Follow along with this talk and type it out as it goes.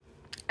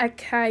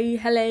Okay,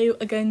 hello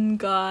again,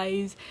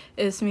 guys.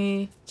 It's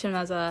me,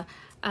 Chimnaza,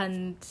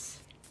 and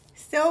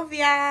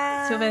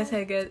Sylvia. Sylvia's here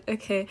again.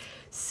 Okay,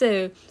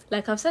 so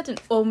like I've said in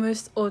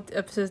almost all the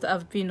episodes that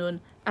I've been on,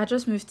 I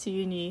just moved to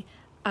uni,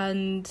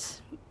 and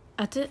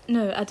I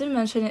didn't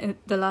mention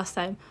it the last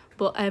time,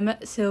 but I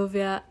met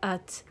Sylvia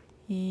at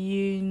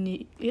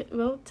uni.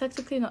 Well,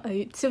 technically not.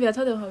 Sylvia,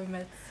 tell them how we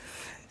met.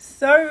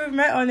 So we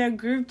met on a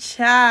group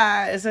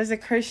chat. It was a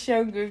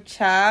Christian group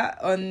chat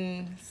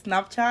on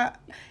Snapchat.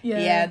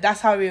 Yeah,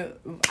 that's how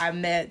I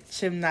met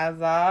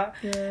Chimnaza.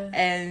 Yeah.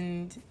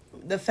 And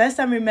the first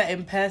time we met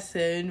in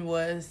person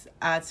was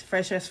at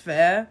Freshers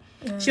Fair.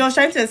 Yeah. She was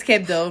trying to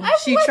escape though. Why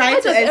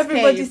does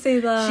everybody say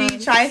that? She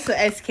tried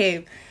to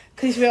escape.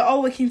 Because we were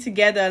all working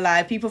together,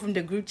 like people from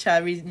the group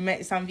chat. We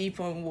met some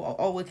people and we were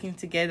all working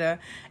together.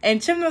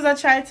 And Chimnaza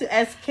tried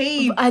to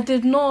escape. I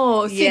did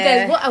not. See,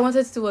 guys, what I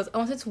wanted to do was I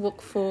wanted to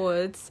walk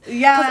forwards.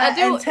 Yeah,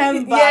 and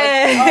turn back.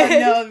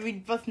 Yeah. Oh no, we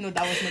both know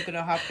that was not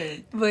gonna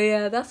happen. But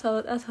yeah, that's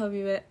how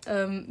we met.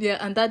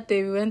 And that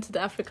day we went to the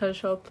African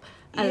shop.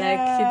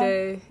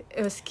 And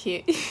it was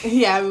cute.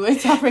 Yeah, we went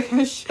to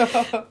African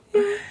shop.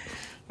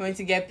 We went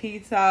to get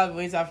pizza, we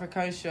went to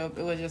African shop.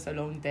 It was just a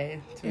long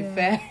day, to be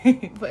fair.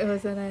 But it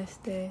was a nice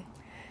day.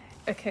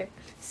 Okay,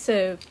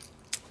 so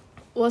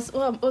what's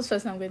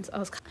first I'm going to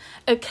ask?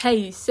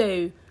 Okay,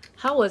 so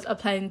how was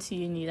applying to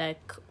uni?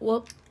 Like,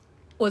 what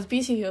was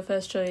BC your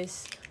first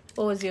choice?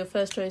 What was your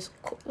first choice?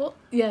 What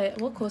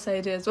course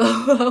I did as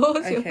well? What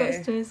was your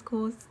first choice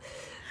course?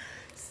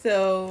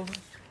 So,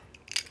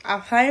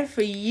 applying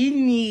for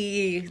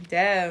uni,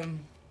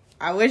 damn.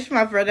 I wish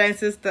my brother and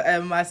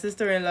sister, my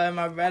sister-in-law and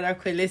my brother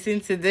could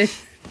listen to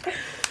this.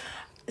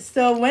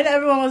 So when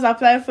everyone was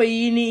applying for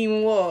uni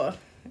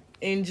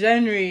in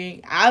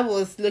January, I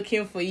was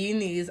looking for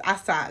unis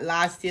after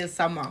last year's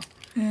summer.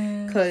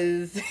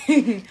 Because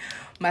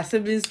my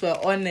siblings were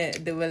on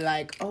it. They were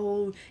like,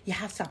 oh, you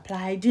have to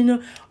apply. Do you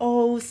know,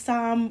 oh,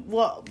 Sam,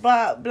 what,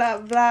 blah, blah,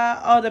 blah.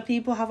 Other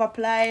people have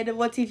applied.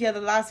 What if you're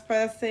the last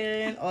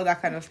person? All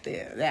that kind of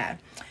stuff. Yeah.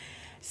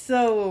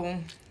 So...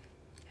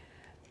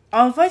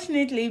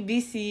 unfortunately,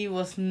 BC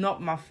was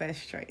not my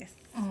first choice.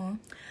 Uh-huh.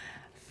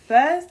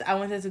 First, I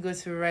wanted to go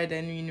to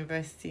Reading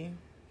University.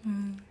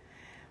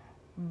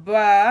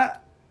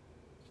 But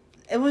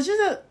it was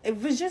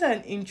just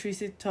an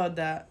intrusive thought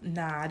that,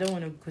 I don't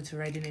want to go to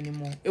Reading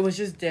anymore. It was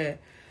just there.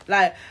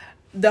 Like,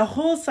 the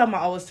whole summer,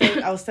 I was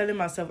telling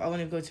myself, I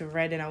want to go to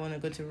Reading, I want to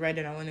go to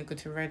Reading, I want to go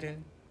to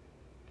Reading.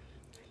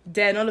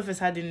 Then, all of a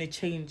sudden, it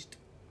changed.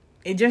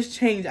 It just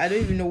changed. I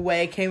don't even know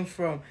where it came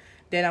from.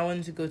 Then, I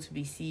wanted to go to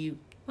BCU.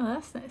 Oh,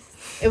 that's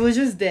nice. It was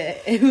just there.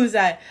 It was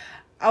like,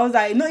 I was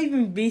like, not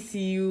even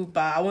BCU,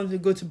 but I wanted to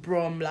go to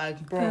Brom,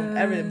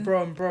 everything,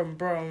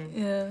 Brom.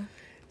 Yeah.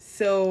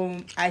 So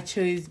I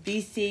chose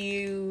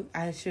BCU.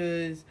 I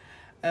chose,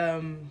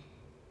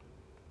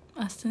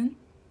 Aston?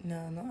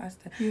 No, not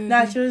Aston. UAB? No,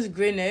 I chose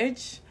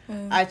Greenwich.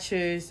 I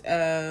chose,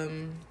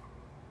 God,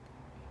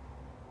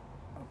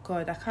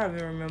 I can't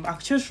even remember. I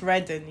chose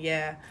Reading,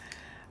 yeah.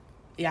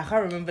 Yeah, I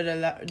can't remember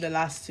the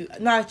last two.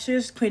 No, I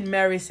chose Queen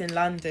Mary's in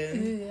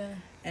London. Yeah.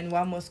 And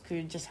one more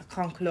school, just I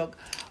can't clock.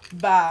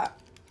 But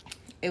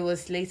it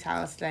was later.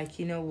 I was like,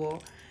 you know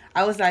what?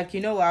 I was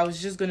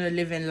just gonna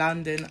live in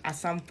London at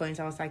some point.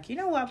 I was like, you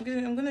know what?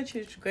 I'm gonna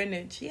choose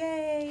Greenwich.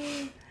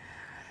 Yay!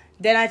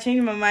 Then I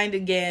changed my mind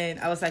again.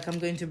 I was like, I'm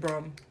going to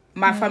Brom.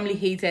 My family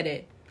hated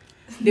it.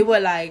 They were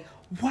like,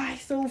 why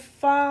so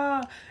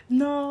far?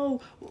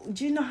 No.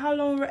 Do you know how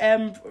long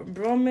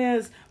Brom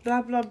is?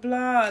 Blah blah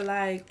blah.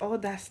 Like all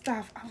that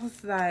stuff. I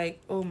was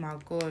like, oh my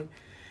God.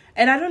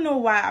 And I don't know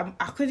why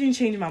I couldn't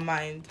change my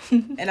mind.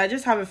 And I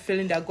just have a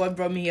feeling that God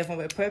brought me here for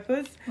a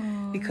purpose.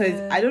 Because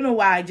I don't know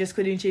why I just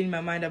couldn't change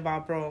my mind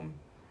about Brom.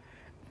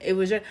 It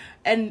was just...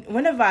 And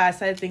whenever I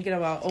started thinking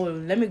about,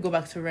 let me go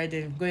back to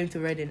Reading, going to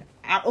Reading,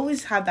 I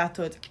always had that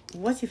thought,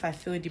 what if I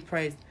feel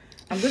depressed?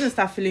 I'm going to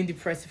start feeling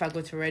depressed if I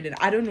go to Reading.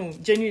 I don't know.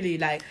 Genuinely,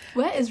 like...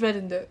 Where is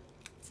Reading, though?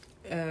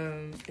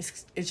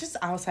 It's just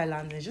outside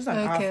London. It's just an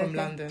hour from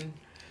London.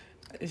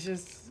 It's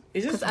just...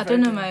 Because I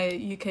don't know my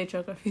UK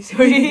geography,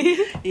 sorry.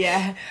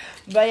 Yeah.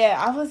 But yeah,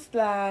 I was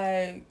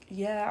like,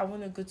 I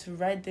want to go to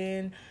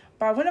Reading.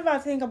 But whenever I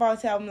think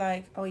about it, I'm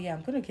like, oh yeah,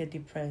 I'm going to get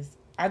depressed.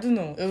 I don't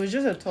know. It was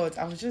just a thought.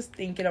 I was just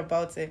thinking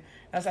about it.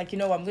 I was like, you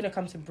know what, I'm going to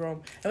come to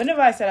Brom. And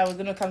whenever I said I was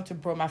going to come to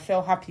Brom, I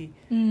felt happy.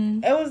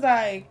 It was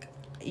like,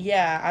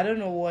 I don't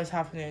know what's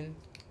happening.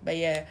 But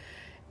yeah,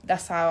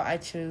 that's how I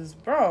chose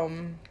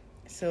Brom.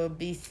 So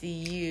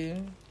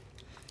BCU.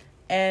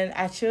 And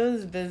I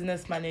chose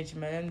business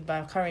management,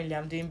 but currently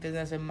I'm doing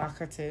business and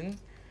marketing.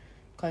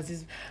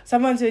 Because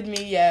someone told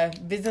me,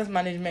 business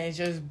management is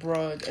just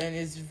broad and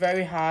it's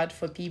very hard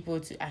for people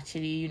to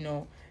actually,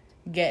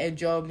 get a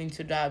job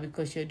into that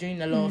because you're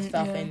doing a lot of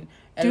stuff and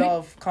a lot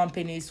of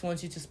companies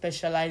want you to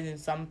specialize in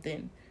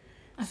something.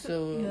 I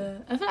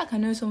feel like I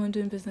know someone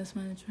doing business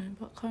management,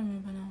 but I can't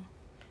remember now.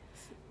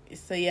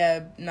 So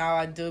now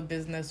I do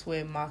business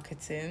with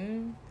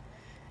marketing.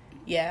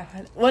 Yeah,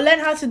 we'll learn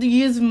how to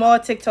use more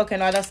TikTok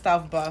and other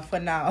stuff, but for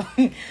now.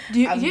 Do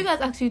you guys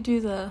actually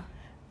do the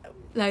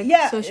like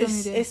social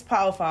media? It's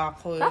part of our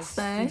course. That's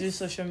nice. To do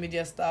social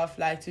media stuff,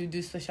 like to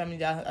do social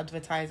media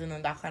advertising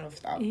and that kind of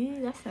stuff. Yeah,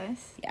 that's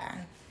nice. Yeah.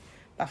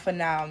 But for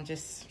now, I'm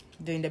just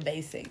doing the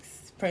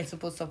basics.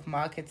 Principles of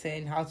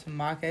marketing, how to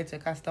market to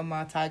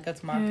customer,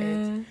 target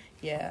market.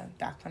 Yeah,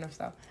 that kind of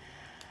stuff.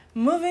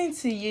 Moving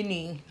to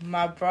uni,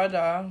 my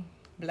brother,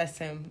 bless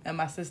him, and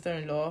my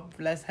sister-in-law,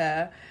 bless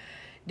her,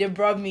 they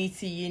brought me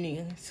to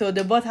uni. So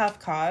they both have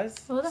cars.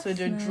 Oh, that's so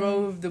they nice.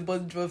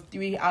 both drove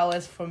 3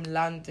 hours from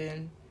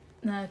London.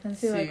 No, I can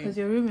see why, because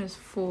your room is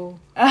full.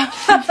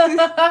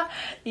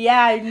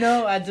 Yeah, I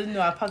know. I don't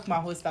know. I packed my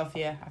whole stuff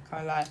here. I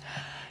can't lie.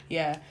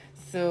 Yeah.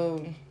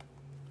 So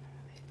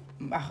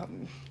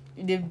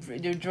they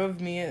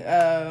drove me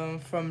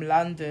from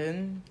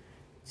London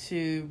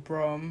to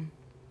Brom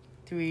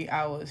 3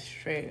 hours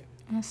straight.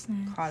 That's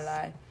nice. Can't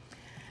lie.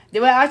 They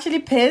were actually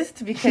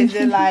pissed because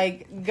they're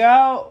like,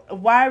 girl,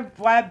 why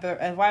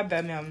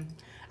Birmingham?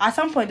 At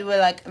some point, they were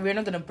like, we're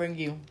not going to bring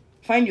you.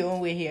 Find your own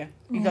way here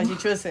because you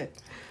chose it.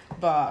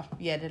 But,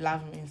 yeah, they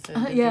love me. So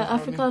yeah,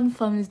 African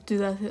families do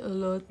that a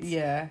lot.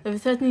 Yeah. They'll be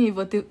threatening you,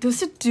 but they'll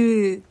still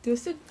do it. They'll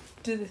still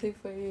do the thing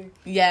for you.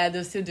 Yeah,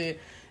 they'll still do it.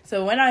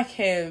 So when I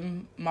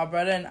came, my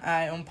brother and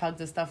I unpacked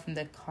the stuff in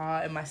the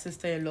car and my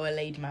sister-in-law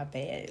laid my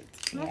bed.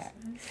 Yeah.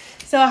 Nice.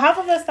 So half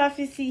of the stuff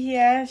you see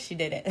here, she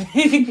did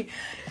it.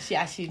 She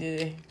actually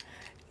did it.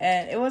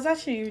 And it was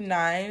actually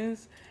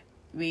nice.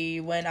 We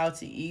went out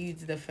to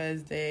eat the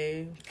first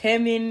day.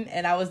 Came in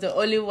and I was the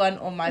only one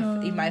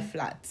in my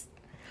flat.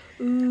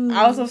 Ooh.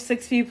 Out of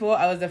 6 people,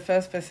 I was the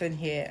first person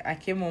here. I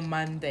came on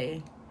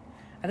Monday.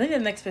 I think the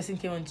next person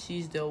came on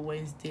Tuesday or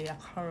Wednesday. I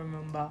can't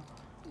remember.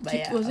 But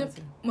yeah, was it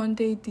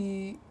Monday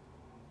the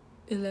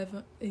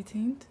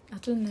 18th? I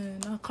don't know.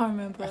 No, I can't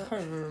remember. I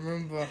can't even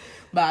remember.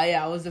 But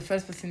yeah, I was the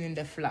first person in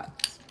the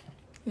flat.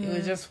 Yeah. It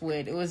was just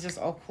weird. It was just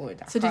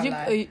awkward. So did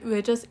you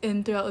were just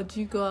in throughout, or did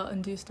you go out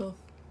and do stuff?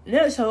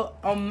 No, so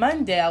on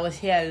Monday I was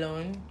here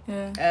alone.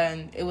 Yeah.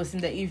 And it was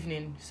in the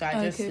evening. So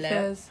I just slept.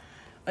 Fairs.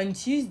 On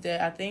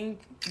Tuesday, I think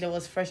there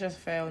was Freshers'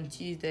 Fair on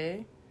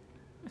Tuesday.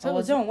 So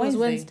was it on Wednesday? It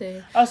was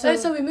Wednesday. Oh,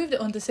 so we moved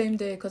it on the same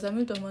day because I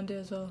moved on Monday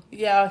as well.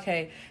 Yeah,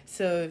 okay.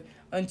 So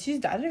on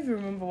Tuesday, I don't even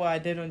remember what I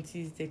did on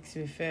Tuesday, to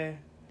be fair.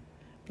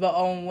 But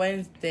on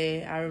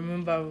Wednesday, I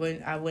remember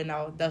when I went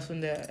out. That's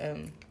when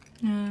the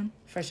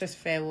Freshers'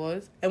 Fair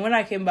was. And when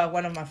I came back,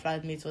 one of my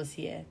flatmates was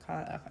here.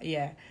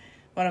 Yeah.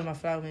 One of my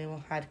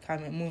flatmates had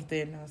come and moved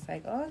in. I was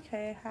like, oh,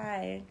 okay,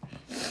 hi.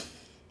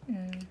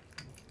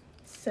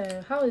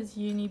 So, how has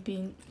uni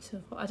been so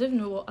far? I don't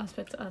know what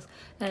aspect to ask.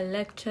 Like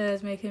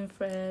lectures, making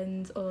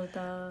friends, all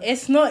that.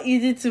 It's not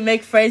easy to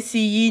make friends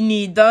in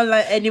uni. Don't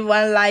let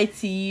anyone lie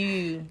to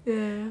you.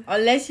 Yeah.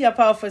 Unless you're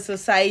part of a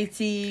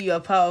society, you're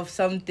part of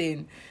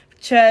something.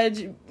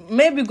 Church,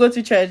 maybe go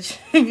to church.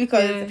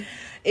 Because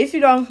if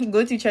you don't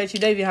go to church, you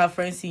don't even have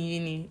friends in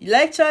uni.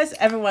 Lectures,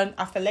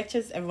 after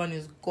lectures, everyone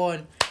is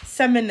gone.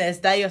 Seminars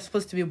that you're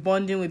supposed to be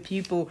bonding with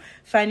people,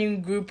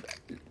 finding group,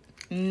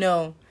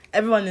 no.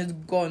 Everyone is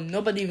gone.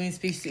 Nobody even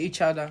speaks to each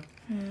other.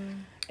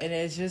 And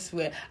it's just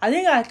weird. I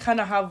think I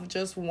kind of have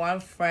just one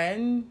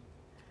friend.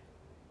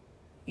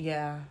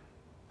 Yeah.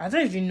 I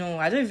don't even know.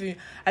 I don't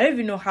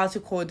even know how to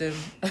call them.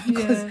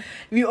 Because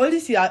we only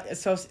see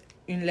ourselves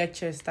in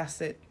lectures.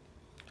 That's it.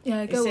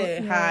 Yeah, I get we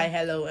say hi,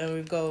 hello, and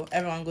we go.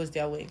 Everyone goes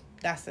their way.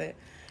 That's it.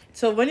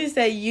 So when you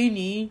say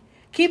uni,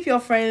 keep your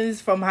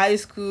friends from high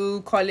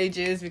school,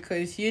 colleges,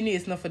 because uni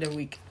is not for the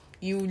weak.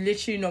 You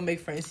literally not make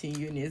friends in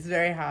uni. It's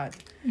very hard.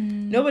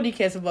 Nobody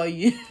cares about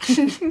you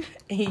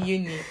in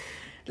uni.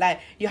 Like,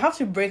 you have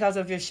to break out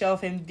of your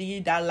shelf and be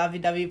that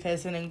lovey-dovey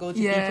person and go to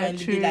people and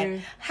be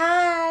like,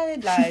 hi,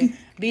 like,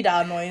 be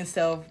that annoying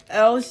self.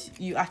 Else,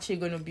 you actually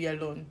going to be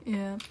alone.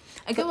 Yeah.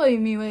 I get what you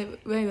mean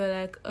when you're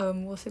like,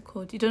 what's it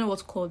called? You don't know what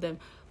to call them.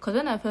 Because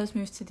when I first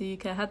moved to the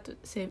UK, I had the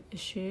same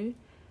issue.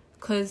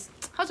 Because,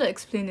 how do I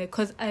explain it?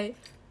 Because I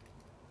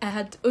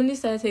had only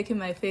started taking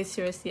my faith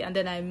seriously and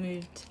then I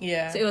moved.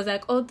 Yeah. So it was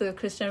like all the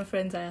Christian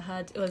friends I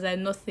had, it was like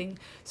nothing.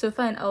 So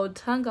fine, I would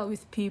hang out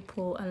with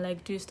people and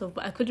like do stuff,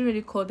 but I couldn't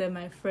really call them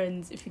my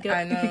friends, if you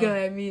get what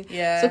I mean.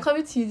 Yeah. So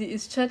coming to uni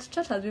is church.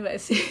 Church has been my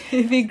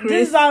saving grace.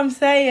 This is what I'm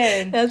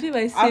saying. It has been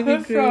my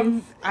saving grace.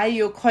 From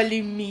Ayo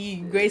calling me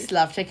Grace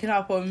Love, checking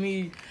up on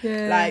me.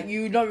 Yeah. Like,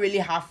 you don't really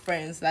have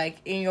friends. Like,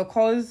 in your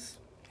course,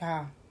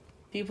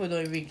 people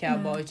don't even care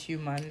about you,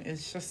 man.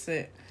 It's just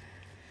it.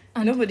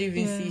 And nobody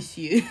even sees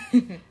you.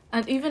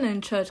 And even in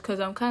church,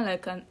 because I'm kind of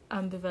like an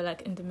ambivert,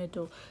 like in the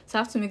middle. So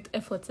I have to make the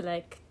effort to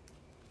like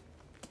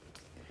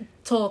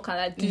talk and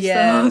like do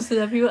stuff so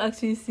that people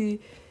actually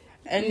see.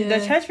 And the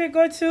church we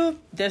go to,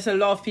 there's a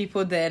lot of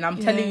people there. And I'm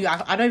telling you,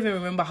 I don't even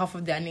remember half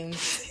of their names.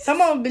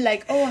 Someone will be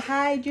like, oh,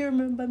 hi, do you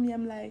remember me?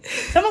 I'm like,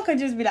 someone can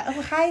just be like,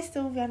 oh, hi,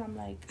 Sylvia. And I'm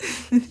like,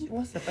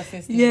 what's the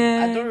person's name?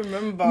 Yeah. I don't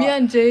remember. Me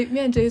and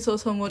Jay saw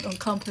someone on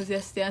campus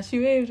yesterday and she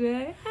waved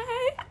like,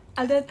 hi.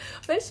 And then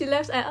when she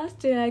left, I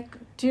asked her, like,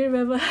 do you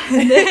remember her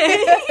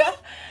name?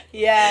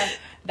 Yeah.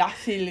 that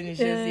feeling is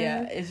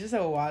just it's just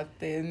a wild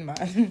thing,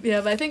 man.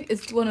 Yeah, but I think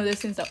it's one of those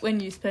things that when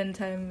you spend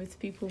time with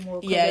people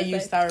more, Yeah, you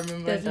like, start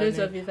remembering. There's loads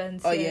of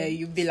events. Oh yeah,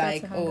 you'd be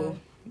like, oh,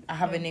 I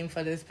have a name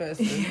for this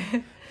person.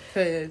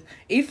 Because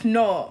if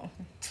not,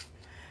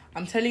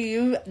 I'm telling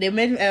you, they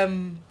made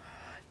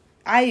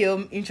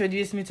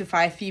introduced me to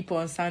 5 people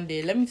on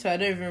Sunday. Let me tell you, I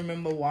don't even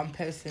remember one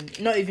person,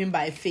 not even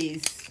by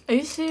face. Are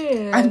you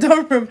serious? I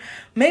don't remember.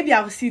 Maybe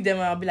I'll see them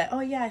and I'll be like,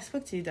 oh yeah, I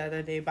spoke to you the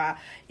other day. But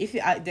if they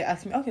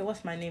ask me, okay,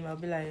 what's my name? I'll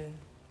be like,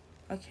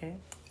 okay,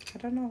 I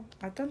don't know.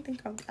 I don't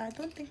think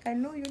I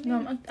know your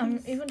name. No,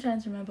 I'm even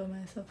trying to remember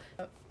myself.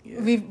 But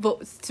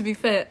to be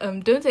fair,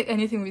 don't take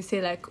anything we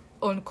say like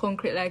on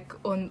concrete, like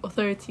on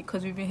authority,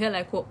 because we've been here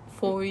like 4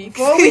 weeks.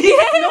 4 weeks.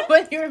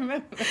 Nobody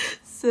remembers.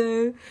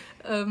 So,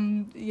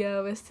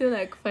 we're still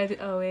like finding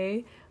our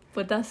way,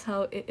 but that's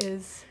how it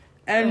is.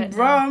 And right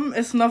Brom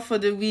is not for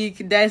the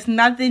weak. There's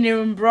nothing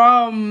in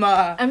Brom.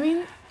 I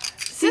mean,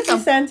 city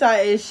center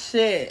is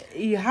shit.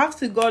 You have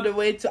to go the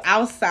way to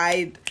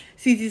outside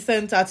city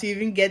center to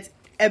even get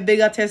a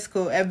bigger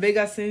Tesco, a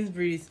bigger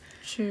Sainsbury's.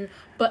 True,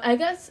 but I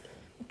guess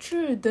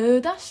true though.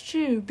 That's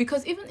true,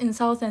 because even in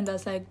Southend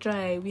that's like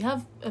dry, we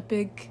have a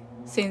big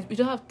Sainsbury's. We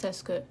don't have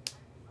Tesco.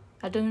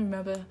 I don't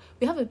remember.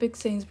 We have a big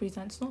Sainsbury's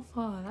and it's not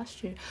far. That's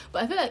true.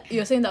 But I feel like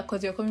you're saying that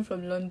because you're coming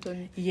from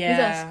London. Yeah,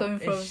 that's coming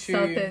from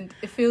Southend.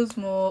 It feels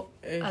more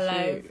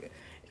alive.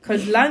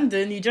 Because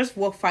London, you just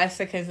walk 5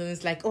 seconds and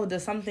it's like, oh,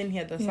 there's something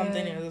here, there's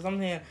something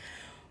here.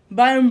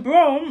 But in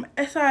Brom,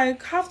 it's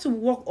like, have to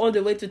walk all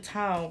the way to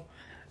town.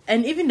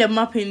 And even the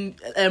map in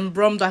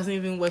Brom doesn't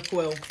even work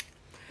well.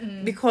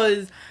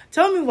 Because,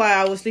 tell me why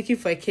I was looking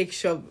for a cake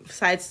shop,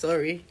 side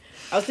story.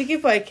 I was looking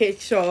for a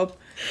cake shop.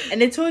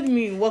 And they told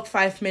me walk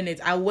 5 minutes.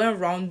 I went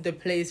around the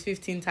place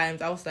 15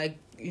 times. I was like,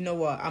 you know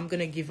what? I'm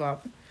gonna give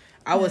up.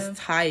 I was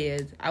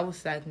tired. I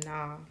was like,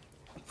 nah,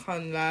 I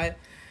can't lie.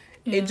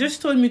 Yeah. It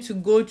just told me to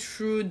go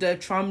through the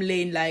tram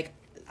lane. Like,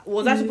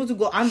 was I supposed to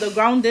go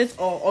underground it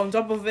or on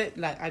top of it?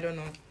 Like, I don't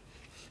know.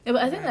 Yeah,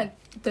 but I think like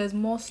there's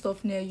more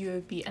stuff near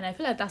UOB, and I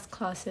feel like that's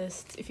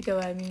classist, if you get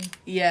what I mean.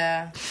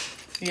 Yeah,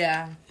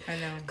 I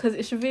know. Because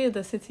it should be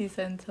the city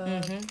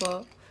centre,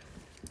 but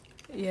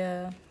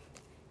yeah.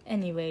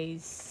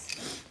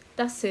 Anyways,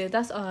 that's it.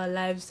 That's our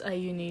lives at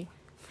uni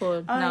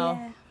for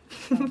now.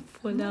 Yeah.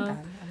 For now.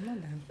 I'm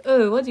not done.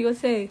 Oh, what do you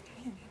say?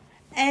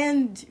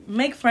 And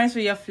make friends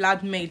with your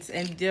flatmates,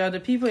 and they're the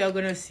people you're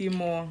gonna see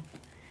more.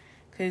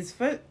 Because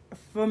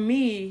for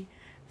me,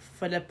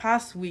 for the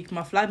past week,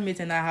 my flatmate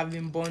and I have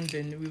been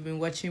bonding. We've been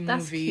watching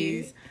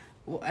movies,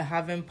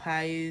 having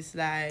pies,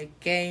 like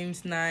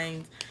games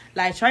nights,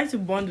 like trying to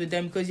bond with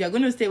them, because you're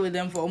gonna stay with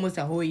them for almost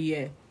a whole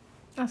year.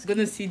 That's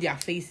gonna see their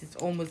faces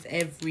almost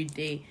every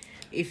day.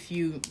 If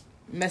you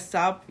mess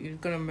up, you're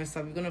gonna mess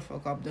up. You're gonna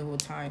fuck up the whole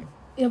time.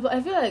 Yeah, but I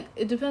feel like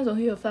it depends on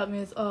who your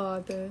flatmates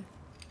are.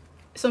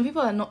 Some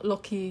people are not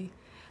lucky.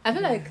 I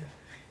feel like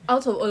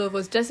out of all of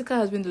us, Jessica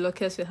has been the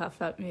luckiest with her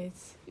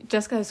flatmates.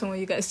 Jessica is someone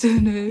you guys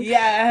don't know.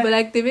 Yeah. But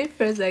like they made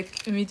friends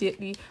like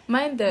immediately.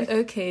 Mine, they're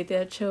okay.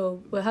 They're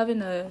chill. We're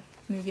having a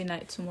movie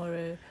night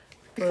tomorrow.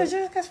 Because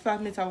Jessica's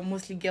flatmates are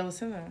mostly girls,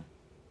 isn't it?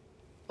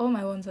 All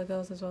my ones are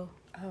girls as well.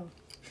 Oh.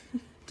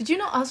 Did you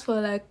not ask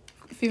for like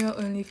female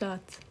only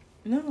flat?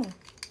 No.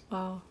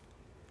 Wow.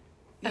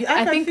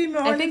 I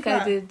think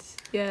I did.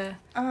 Yeah.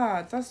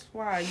 That's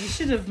why you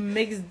should have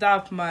mixed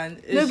up,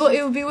 man. But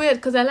it would be weird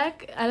because I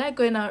like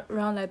going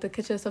around like the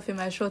kitchen stuff in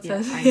my shorts.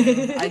 Yeah, I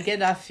know. I get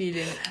that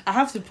feeling. I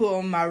have to put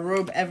on my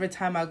robe every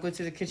time I go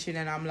to the kitchen,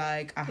 and I'm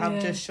like, I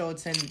have just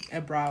shorts and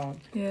a bra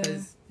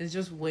because it's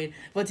just weird.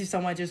 What if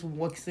someone just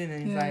walks in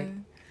and it's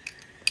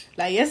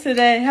like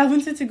yesterday, I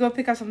wanted to go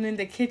pick up something in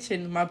the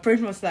kitchen. My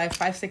brain was like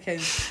 5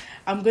 seconds.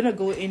 I'm gonna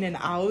go in and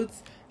out.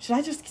 Should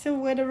I just still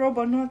wear the robe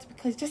or not?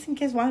 Because just in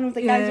case one of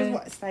the guys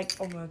it's like,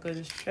 oh my god,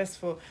 it's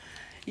stressful.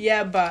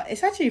 Yeah, but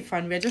it's actually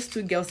fun. We're just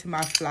 2 girls in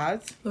my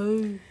flat.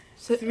 Oh.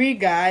 So 3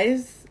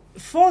 guys,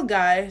 4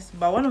 guys,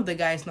 but one of the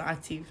guys not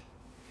active.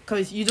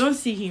 Because you don't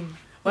see him.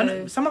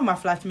 Some of my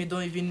flatmates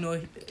don't even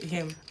know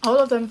him. All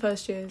of them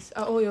first years?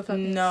 Are all your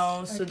flatmates?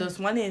 No, so there's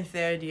one in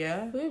 3rd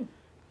year. Ooh.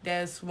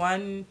 There's 2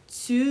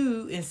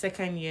 in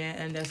 2nd year,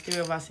 and there's 3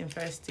 of us in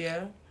 1st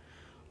year.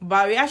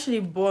 But we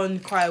actually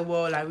bond quite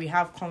well. Like, we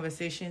have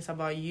conversations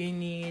about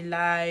uni,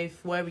 life,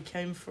 where we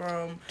came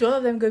from. Do all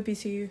of them go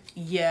BCU?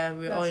 Yeah,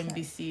 we're all in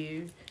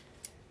BCU.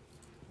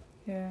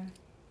 Yeah.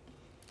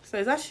 So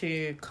it's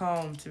actually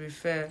calm, to be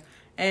fair.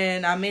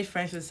 And I made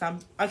friends with some...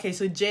 Okay,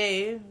 so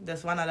Jay,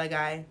 there's one other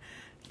guy.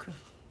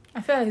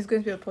 I feel like he's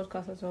going to be on a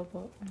podcast as well,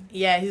 but...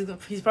 Yeah,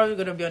 he's probably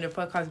going to be on the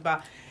podcast,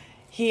 but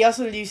he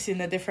also lives in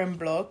a different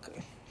block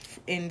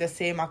in the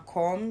same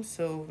Acom,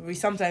 so we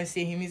sometimes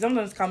see him. He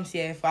sometimes comes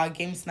here for our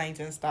games night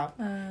and stuff.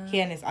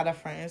 He and his other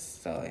friends,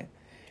 so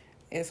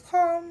it's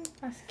calm.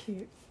 That's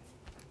cute.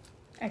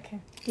 Okay.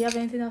 Do you have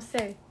anything else to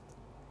say?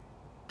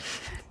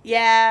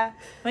 Yeah,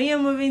 when you're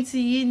moving to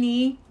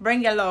uni,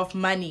 bring a lot of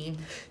money.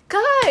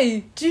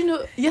 Guy, do you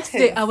know,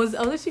 yesterday I was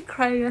actually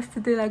crying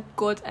yesterday, like,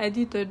 God, I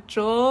need a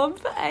job.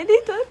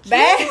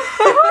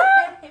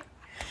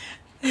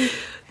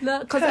 No,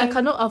 because I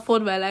cannot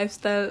afford my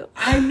lifestyle.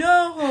 I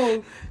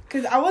know.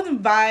 Because I want to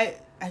buy,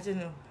 I don't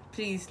know.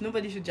 Please,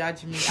 nobody should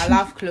judge me. I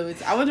love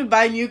clothes. I want to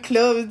buy new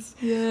clothes.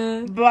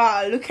 Yeah.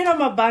 But looking at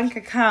my bank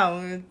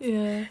account,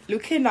 Yeah.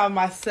 looking at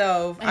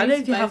myself, I don't know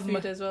if you have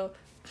food as well.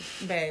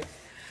 babe.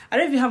 I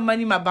don't even have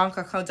money in my bank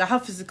account. I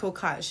have physical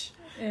cash.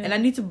 Yeah. And I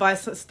need to buy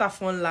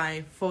stuff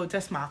online for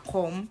just my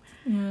home.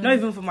 Not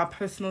even for my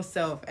personal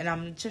self. And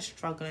I'm just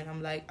struggling.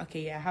 I'm like,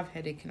 okay, yeah, I have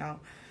headache now.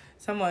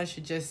 Someone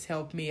should just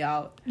help me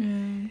out.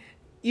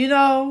 You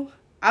know,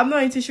 I'm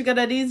not into sugar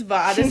daddies, but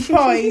at this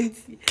point,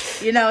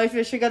 you know, if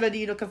you're sugar daddy,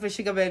 you're looking for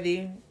sugar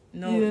baby.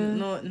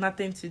 No,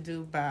 nothing to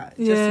do but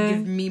just to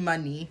give me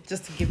money.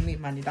 Just to give me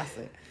money, that's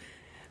it.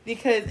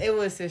 Because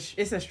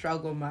it's a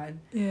struggle,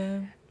 man. Yeah.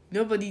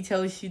 Nobody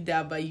tells you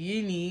that, but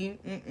uni,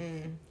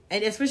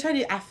 and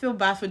especially I feel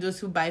bad for those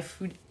who buy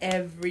food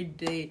every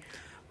day.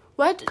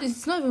 Why?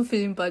 It's not even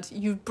feeling bad.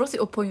 You brought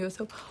it upon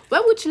yourself.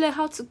 Why would you learn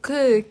how to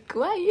cook?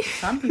 Why?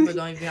 Some people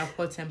don't even have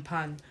pot and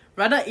pan.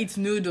 Rather eat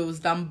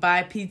noodles than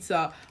buy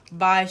pizza,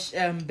 buy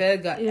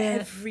burger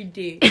every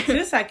day.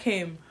 Since I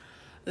came,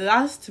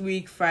 last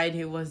week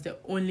Friday was the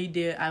only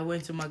day I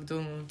went to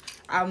McDonald's.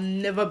 I've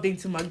never been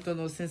to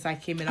McDonald's since I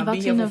came in. I've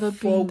been here for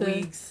 4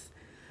 weeks.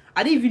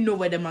 I didn't even know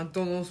where the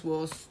McDonald's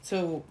was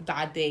till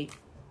that day.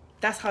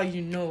 That's how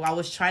you know I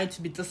was trying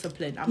to be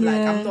disciplined. I'm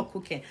like, I'm not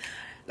cooking.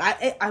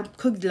 I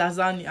cooked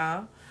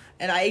lasagna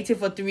and I ate it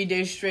for 3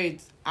 days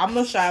straight. I'm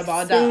not shy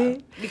about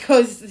that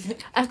because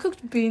I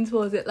cooked beans.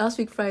 What was it? Last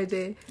week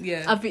Friday.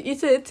 Yeah, I've been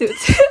eating it till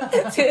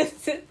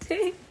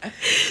today.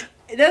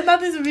 There's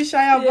nothing to be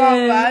shy about,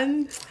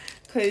 man.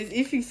 Because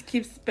if you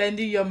keep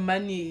spending your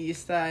money,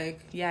 it's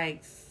like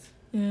yikes.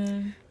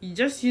 Yeah. You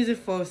just use it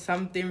for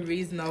something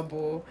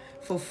reasonable,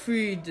 for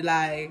food,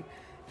 like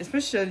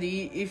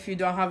especially if you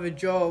don't have a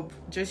job.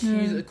 Just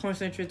use it,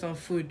 concentrate on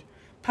food.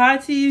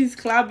 Parties,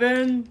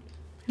 clubbing,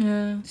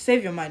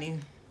 save your money.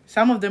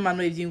 Some of them are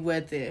not even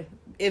worth it.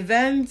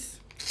 Events,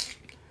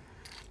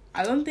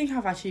 I don't think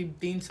I've actually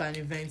been to an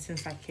event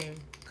since I came,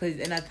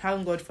 and I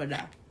thank God for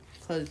that,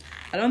 because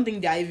I don't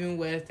think they're even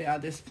worth it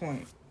at this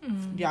point.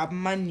 You have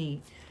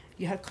money,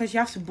 because you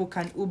have to book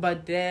an Uber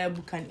there,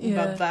 book an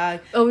Uber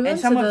back. Oh, we went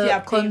and some to of the you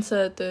are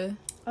concert though.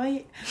 Oh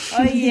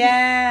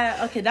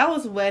yeah, okay, that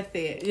was worth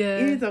it. Yeah,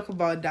 if you talk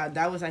about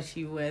that was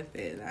actually worth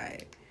it.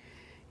 Like,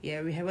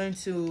 yeah, we went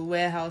to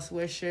warehouse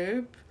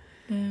worship.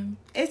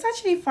 It's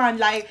actually fun.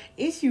 Like,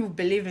 if you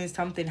believe in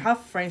something, have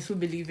friends who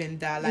believe in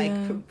that. Like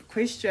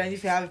Christian,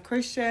 if you have a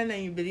Christian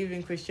and you believe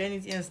in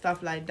Christianity and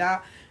stuff like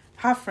that,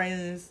 have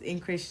friends in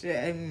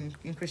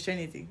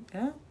Christianity.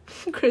 Yeah,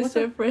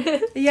 Christian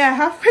friends. Yeah,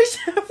 have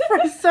Christian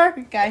friends.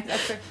 Sorry,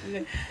 guys.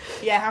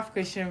 Yeah, have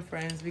Christian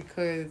friends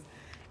because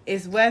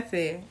it's worth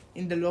it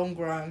in the long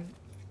run.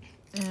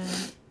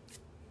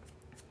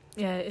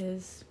 Yeah, it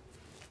is.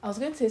 I was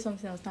going to say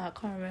something else now. I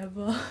can't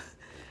remember.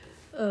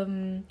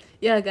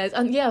 Yeah, guys,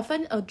 and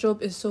finding a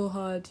job is so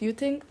hard. You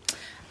think,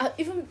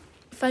 even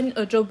finding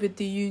a job with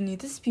the uni,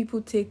 these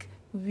people take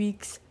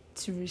weeks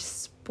to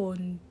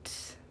respond.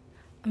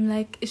 I'm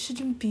like, it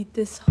shouldn't be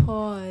this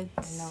hard.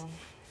 No.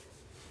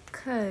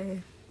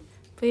 Okay,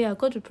 but yeah,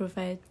 God will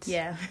provide.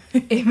 Yeah.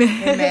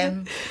 Amen.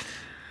 Amen.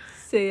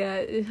 So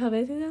yeah, you have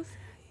anything else?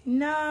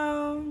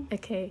 No.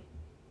 Okay,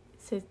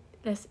 so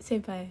let's say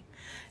bye.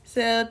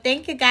 So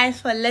thank you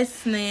guys for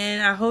listening.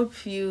 I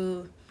hope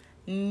you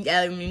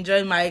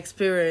enjoyed my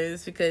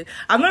experience, because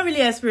I'm not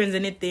really experienced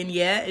anything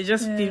yet. It's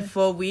just been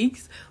 4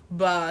 weeks,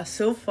 but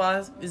so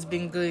far it's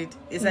been good.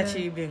 It's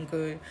actually been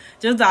good.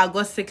 Just that I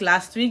got sick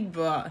last week,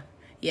 but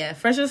yeah,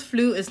 freshers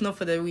flu is not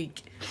for the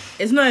weak.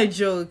 It's not a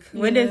joke.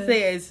 When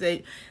they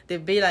say they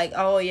be like,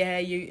 oh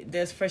yeah,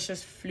 there's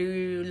freshers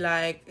flu,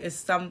 like it's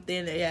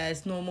something. Yeah,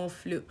 it's normal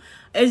flu.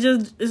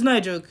 It's not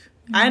a joke.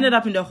 I ended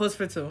up in the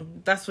hospital.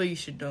 That's what you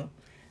should know.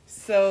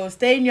 So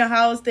stay in your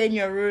house, stay in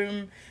your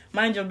room,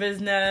 mind your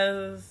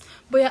business.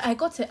 But yeah, I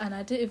got it and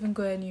I didn't even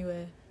go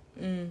anywhere.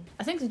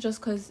 I think it's just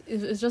because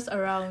it's just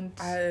around.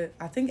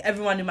 I think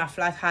everyone in my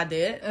flat had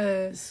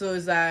it. So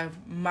it's like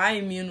my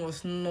immune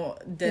was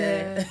not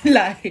there.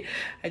 Like,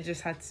 I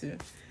just had to.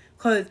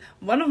 Because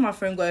one of my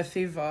friends got a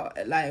fever.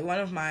 Like, one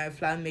of my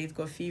flatmates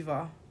got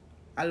fever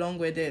along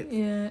with it.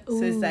 Yeah.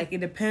 So it's like, it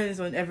depends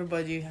on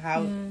everybody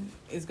how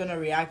it's going to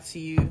react to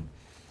you.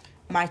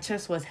 My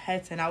chest was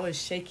hurting. I was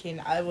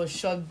shaking. I was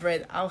short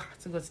breath. I had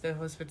to go to the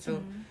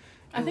hospital.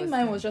 I think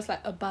mine was just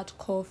like a bad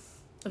cough.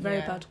 A very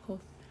bad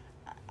cough.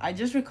 I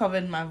just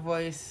recovered my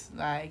voice.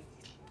 Like,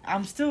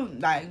 I'm still,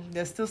 like,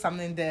 there's still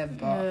something there,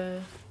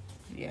 but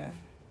yeah,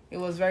 it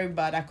was very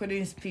bad. I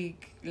couldn't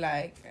speak.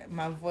 Like,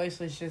 my voice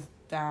was just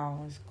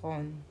down. It's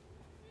gone.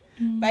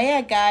 But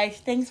yeah,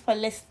 guys, thanks for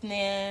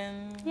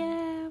listening.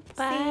 Yeah,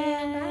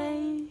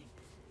 bye.